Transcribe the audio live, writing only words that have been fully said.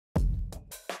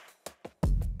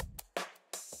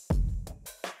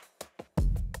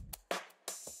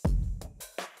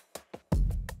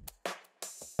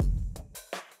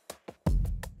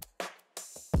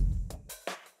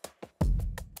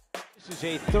This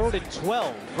is a 3rd and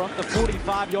 12 from the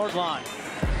 45-yard line.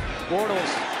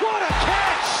 Bortles, what a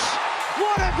catch!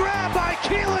 What a grab by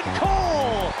Keelan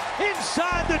Cole!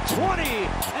 Inside the 20,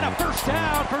 and a first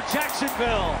down for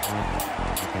Jacksonville.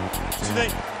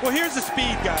 Well, here's the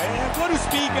speed guy. What do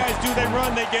speed guys do? They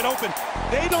run, they get open.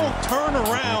 They don't turn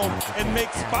around and make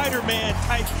Spider-Man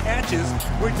type catches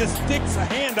where he just sticks a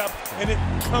hand up and it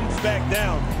comes back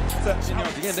down. So,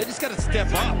 again, they just got to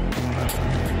step up.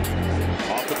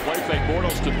 Off the play fake,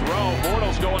 Bortles to throw.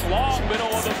 Bortles going long, middle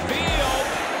of the field,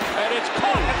 and it's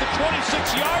caught at the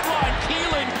 26-yard line.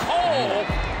 Keelan Cole.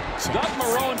 Doug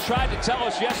Marrone tried to tell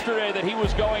us yesterday that he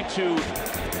was going to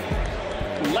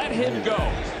let him go.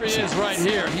 He is right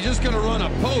here. He's just going to run a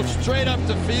post straight up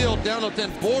the field, down up.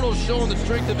 Then Bortles showing the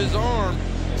strength of his arm.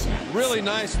 Really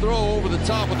nice throw over the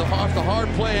top with the hard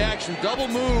play action. Double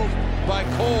move by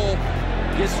Cole.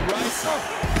 Gets right up.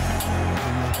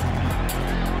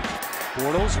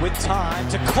 Bortles with time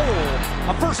to Cole.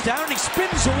 A first down, and he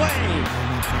spins away.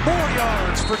 4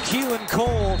 yards for Keelan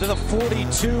Cole to the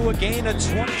 42, a gain of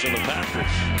 20. To the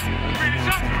Packers.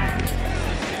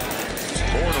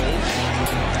 Bortles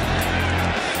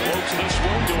floats this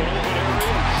one to an open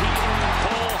area. Keelan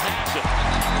Cole has it.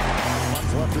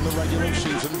 Month left in the regular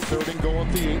season. 3rd and goal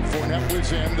at the 8. Fournette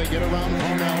was in. They get around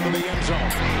Cornell to the end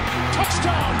zone.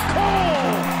 Touchdown,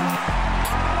 Cole!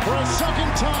 For a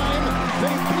second time,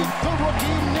 they beat the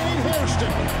rookie Nate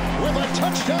Hairston with a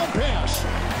touchdown pass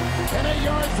and a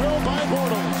yard throw by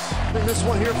Bortles. And this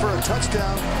one here for a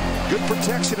touchdown. Good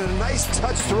protection and a nice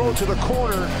touch throw to the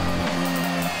corner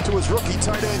to his rookie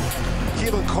tight end,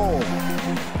 Keelan Cole.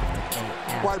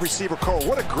 Wide receiver Cole.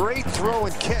 What a great throw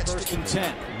and catch. 1st and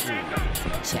 10.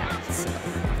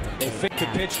 They fake the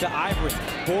pitch to Ivory.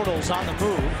 Bortles on the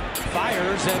move.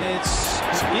 Fires, and it's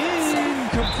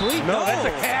incomplete. No, that's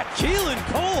a catch. Keelan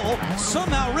Cole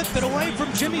somehow ripped it away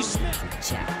from Jimmy Smith.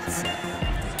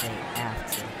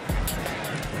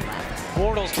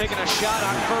 Bortles taking a shot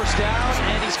on 1st down,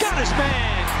 and he's got his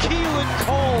man, Keelan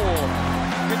Cole,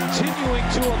 continuing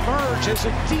to emerge as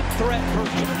a deep threat for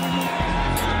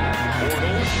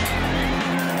Bortles.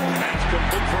 Pass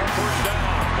complete for a first down.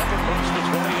 Up across the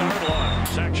 20-yard line.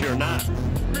 Sacks or not.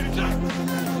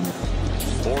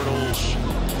 Bortles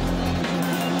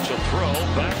to throw,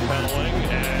 backpedaling,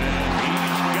 and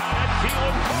he's got it.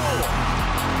 Keelan Cole.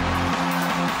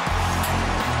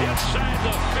 Inside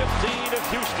the 15 of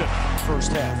Houston.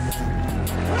 first half.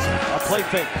 A play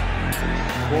fake.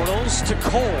 Bortles to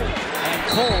Cole, and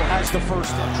Cole has the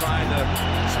first down. Trying to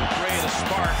create a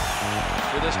spark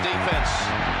for this defense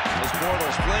as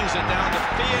Bortles flings it down the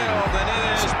field, and it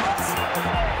is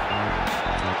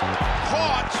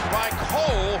caught by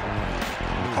Cole.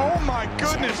 Oh my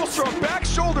goodness, he'll throw a back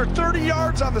shoulder 30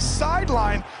 yards on the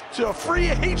sideline to a free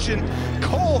agent.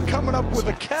 Cole coming up with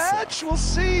a catch, we'll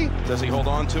see. Does he hold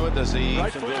on to it? Does he?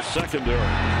 Jacksonville secondary.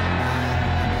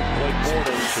 Blake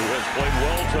Bortles, who has played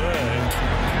well today.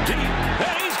 Deep,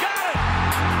 and he's got it!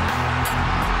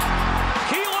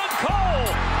 Keelan Cole!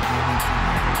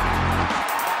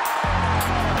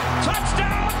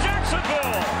 Touchdown,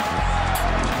 Jacksonville!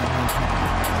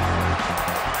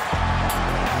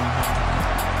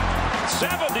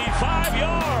 "75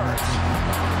 yards.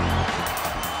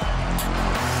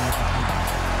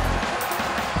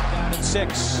 Down and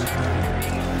 6.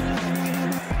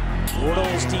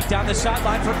 Bortles deep down the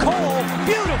sideline for Cole.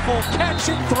 Beautiful catch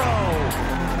and throw.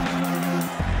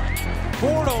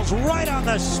 Bortles right on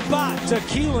the spot to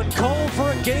Keelan Cole for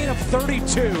a gain of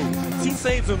 32. He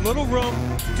saves a little room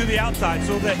to the outside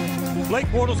so that Blake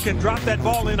Bortles can drop that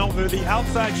ball in over the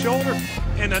outside shoulder.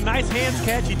 And a nice hands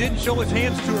catch. He didn't show his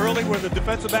hands too early where the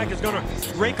defensive back is going to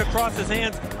rake across his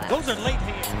hands. Those are late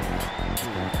hands.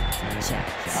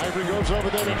 Ivory goes over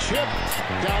there to Chip.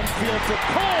 Downfield to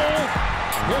Cole.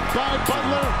 Hit by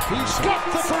Butler. He's got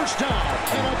the first down.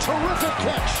 And a terrific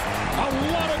catch. A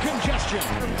lot of congestion.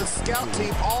 The scout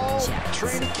team all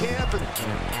training camp, and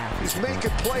he's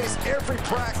making plays every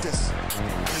practice.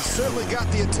 He certainly got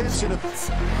the attention of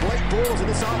Blake Bortles and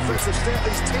his offensive staff.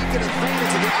 He's taking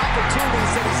advantage of the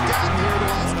opportunities that he's gotten here the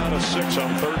last. Out of 6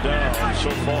 on 3rd down so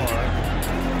far.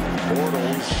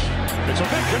 Bortles. It's a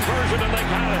big conversion, and they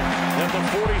got it at the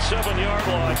 47-yard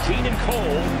line. Keelan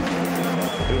Cole,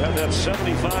 who had that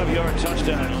 75-yard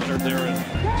touchdown there in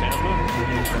Tampa.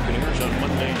 Buccaneers on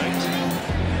Monday night.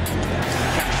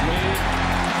 Catch made.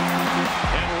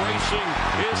 And racing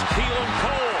is Keelan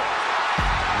Cole.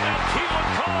 And Keelan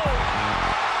Cole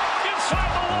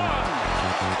inside the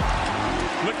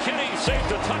 1. McKinney saved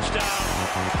the touchdown.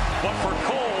 But for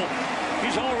Cole,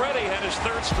 he's already had his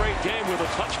 3rd straight game with a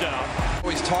touchdown.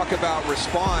 Always talk about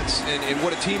response and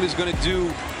what a team is going to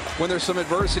do when there's some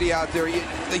adversity out there.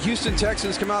 The Houston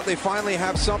Texans come out, they finally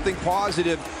have something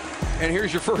positive, and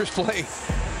here's your first play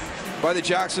by the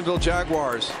Jacksonville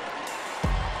Jaguars.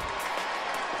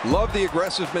 Love the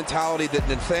aggressive mentality that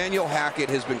Nathaniel Hackett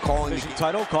has been calling. Division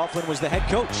title. Coughlin was the head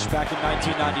coach back in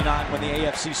 1999 when the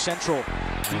AFC Central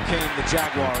became the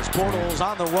Jaguars. Bortles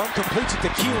on the run, completes it to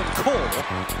Keelan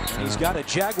Cole. And he's got a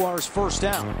Jaguars first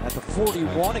down at the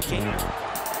 41 again.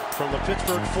 From the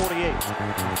Pittsburgh 48.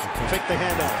 Fake the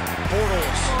handoff.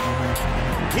 Bortles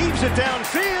heaves it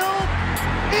downfield.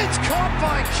 It's caught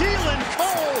by Keelan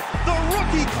Cole. The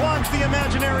rookie climbs the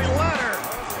imaginary ladder.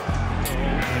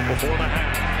 Before the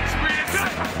half.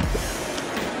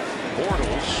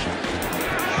 Bortles.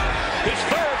 His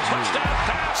third touchdown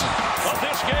pass of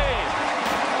this game.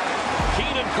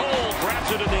 Keelan Cole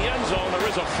grabs it in the end zone. There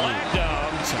is a flag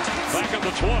down back at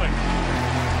the 20.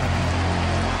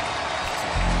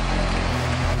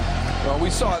 Well,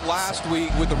 we saw it last week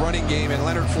with the running game and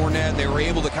Leonard Fournette. They were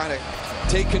able to kind of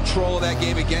take control of that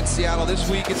game against Seattle. This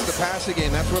week, it's the passing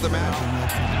game. That's where the match.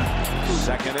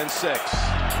 2nd and 6.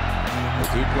 The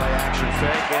two-play action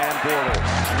fake, and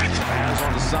Bortles has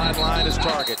on the sideline his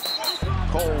target.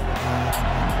 Cole.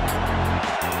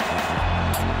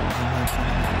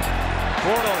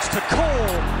 Bortles to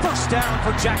Cole. First down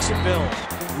for Jacksonville.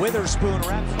 Witherspoon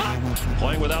wraps.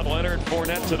 Playing without Leonard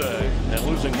Fournette today and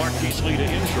losing Marquise Lee to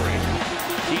injury.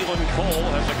 Keelan Cole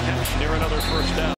has a catch near another first down.